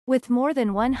With more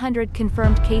than 100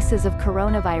 confirmed cases of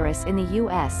coronavirus in the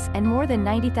US and more than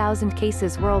 90,000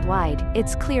 cases worldwide,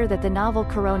 it's clear that the novel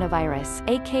coronavirus,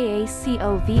 aka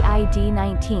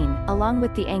COVID-19, along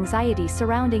with the anxiety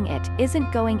surrounding it,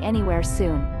 isn't going anywhere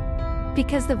soon.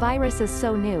 Because the virus is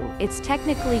so new, it's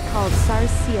technically called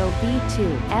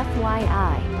SARS-CoV-2,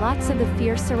 FYI. Lots of the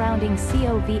fear surrounding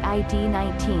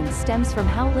COVID-19 stems from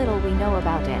how little we know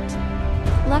about it.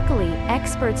 Luckily,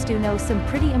 experts do know some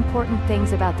pretty important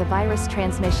things about the virus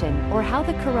transmission, or how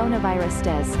the coronavirus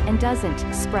does, and doesn't,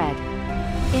 spread.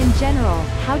 In general,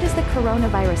 how does the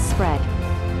coronavirus spread?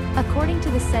 According to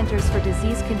the Centers for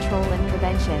Disease Control and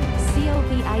Prevention,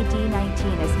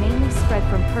 COVID-19 is mainly spread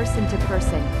from person to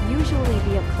person, usually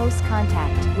via close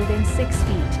contact, within 6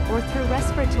 feet, or through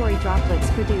respiratory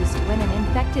droplets produced when an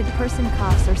infected person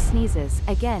coughs or sneezes.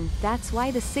 Again, that's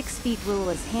why the 6 feet rule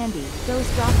is handy.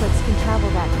 Those droplets can travel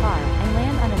that far, and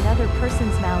land on another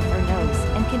person's mouth or nose,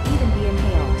 and can even be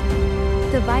inhaled.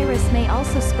 The virus may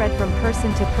also spread from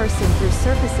person to person through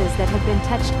surfaces that have been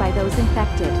touched by those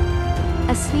infected.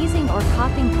 A sneezing or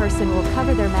coughing person will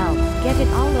cover their mouth, get it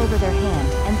all over their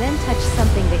hand, and then touch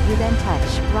something that you then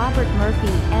touch. Robert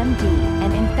Murphy, MD,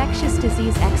 an infectious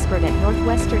disease expert at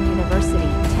Northwestern University,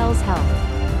 tells Health.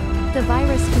 The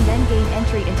virus can then gain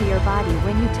entry into your body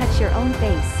when you touch your own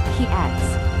face, he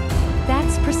adds.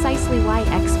 That's precisely why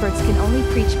experts can only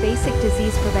preach basic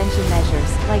disease prevention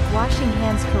measures, like washing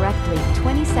hands correctly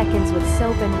 20 seconds with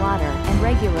soap and water, and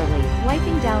regularly,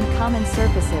 wiping down common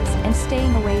surfaces, and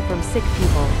staying away from sick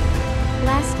people.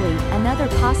 Lastly, another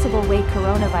possible way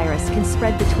coronavirus can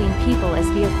spread between people is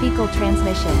via fecal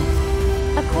transmission.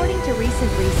 According to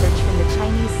recent research from the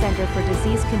Chinese Center for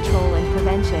Disease Control and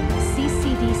Prevention,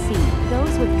 CCDC,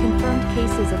 those with confirmed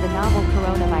cases of the novel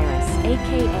coronavirus,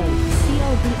 aka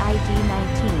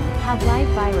COVID-19, have live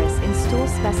virus in stool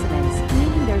specimens,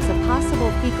 meaning there's a possible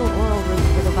fecal-oral route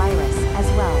for the virus, as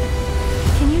well.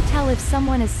 Can you tell if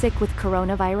someone is sick with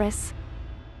coronavirus?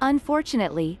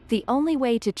 Unfortunately, the only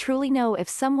way to truly know if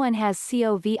someone has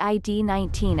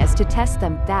COVID-19 is to test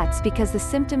them. That's because the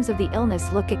symptoms of the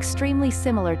illness look extremely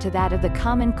similar to that of the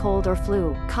common cold or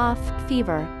flu: cough,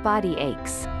 fever, body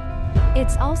aches.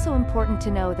 It's also important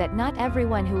to know that not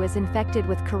everyone who is infected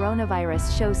with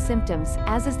coronavirus shows symptoms,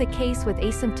 as is the case with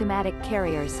asymptomatic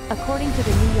carriers, according to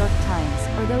the New York Times,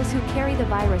 or those who carry the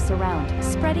virus around,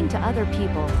 spreading to other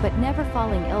people but never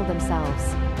falling ill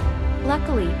themselves.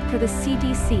 Luckily, for the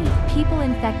CDC, people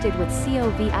infected with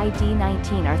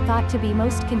COVID-19 are thought to be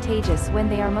most contagious when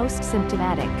they are most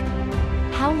symptomatic.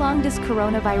 How long does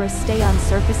coronavirus stay on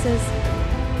surfaces?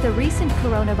 The recent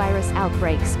coronavirus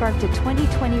outbreak sparked a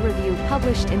 2020 review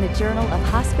published in the Journal of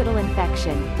Hospital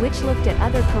Infection, which looked at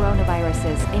other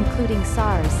coronaviruses, including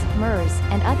SARS, MERS,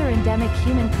 and other endemic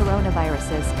human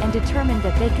coronaviruses, and determined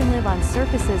that they can live on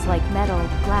surfaces like metal,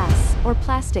 glass, or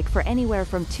plastic for anywhere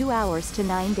from 2 hours to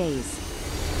 9 days.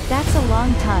 That's a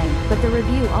long time, but the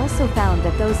review also found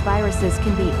that those viruses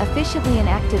can be efficiently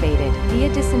inactivated via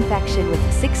disinfection with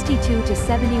 62 to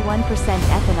 71%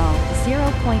 ethanol,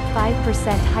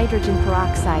 0.5% hydrogen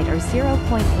peroxide or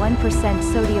 0.1%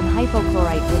 sodium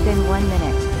hypochlorite within 1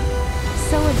 minute.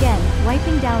 So again,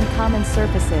 wiping down common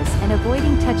surfaces and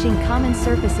avoiding touching common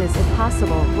surfaces if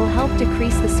possible will help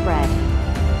decrease the spread.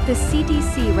 The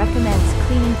CDC recommends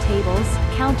cleaning tables,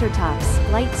 countertops,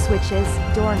 light switches,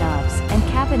 doorknobs, and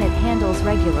cabinet handles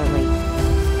regularly.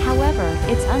 However,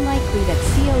 it's unlikely that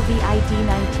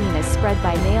COVID-19 is spread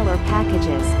by mail or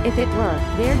packages. If it were,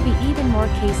 there'd be even more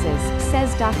cases,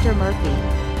 says Dr. Murphy.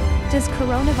 Does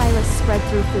coronavirus spread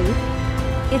through food?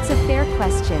 It's a fair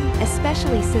question,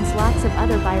 especially since lots of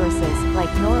other viruses, like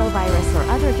norovirus or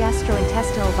other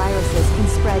gastrointestinal viruses, can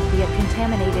spread via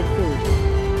contaminated food.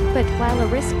 But while a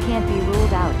risk can't be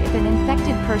ruled out if an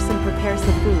infected person prepares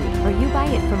the food, or you buy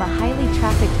it from a highly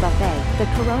trafficked buffet, the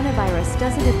coronavirus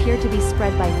doesn't appear to be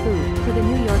spread by food, per the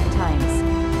New York Times.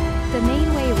 The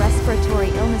main way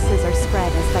respiratory illnesses are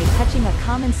spread is by touching a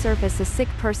common surface a sick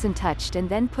person touched and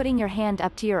then putting your hand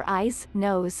up to your eyes,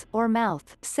 nose, or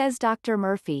mouth, says Dr.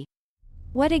 Murphy.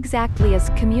 What exactly is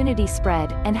community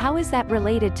spread, and how is that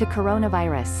related to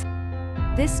coronavirus?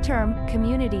 This term,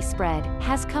 community spread,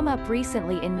 has come up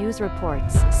recently in news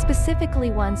reports, specifically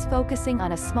ones focusing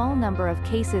on a small number of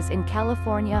cases in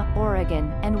California, Oregon,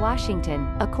 and Washington,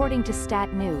 according to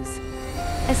Stat News.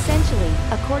 Essentially,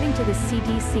 according to the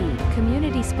CDC,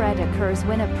 community spread occurs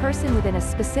when a person within a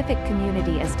specific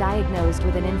community is diagnosed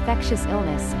with an infectious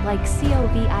illness, like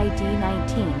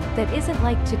COVID-19, that isn't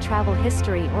linked to travel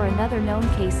history or another known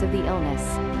case of the illness.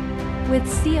 With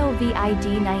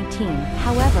COVID-19,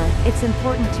 however, it's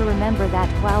important to remember that,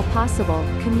 while possible,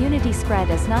 community spread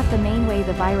is not the main way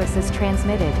the virus is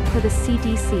transmitted, per the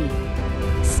CDC.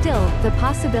 Still, the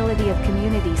possibility of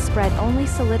community spread only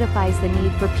solidifies the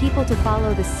need for people to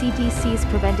follow the CDC's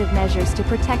preventive measures to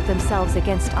protect themselves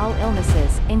against all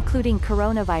illnesses, including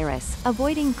coronavirus,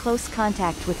 avoiding close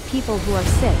contact with people who are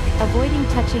sick, avoiding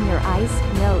touching your eyes,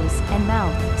 nose, and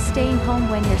mouth, staying home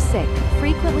when you're sick,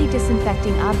 frequently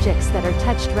disinfecting objects that are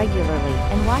touched regularly,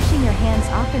 and washing your hands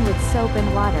often with soap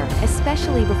and water,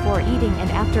 especially before eating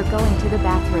and after going to the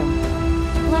bathroom.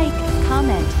 Like,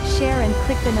 comment, share and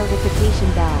click the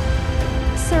notification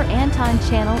bell. Sir Anton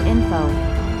Channel.Info.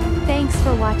 Thanks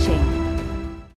for watching.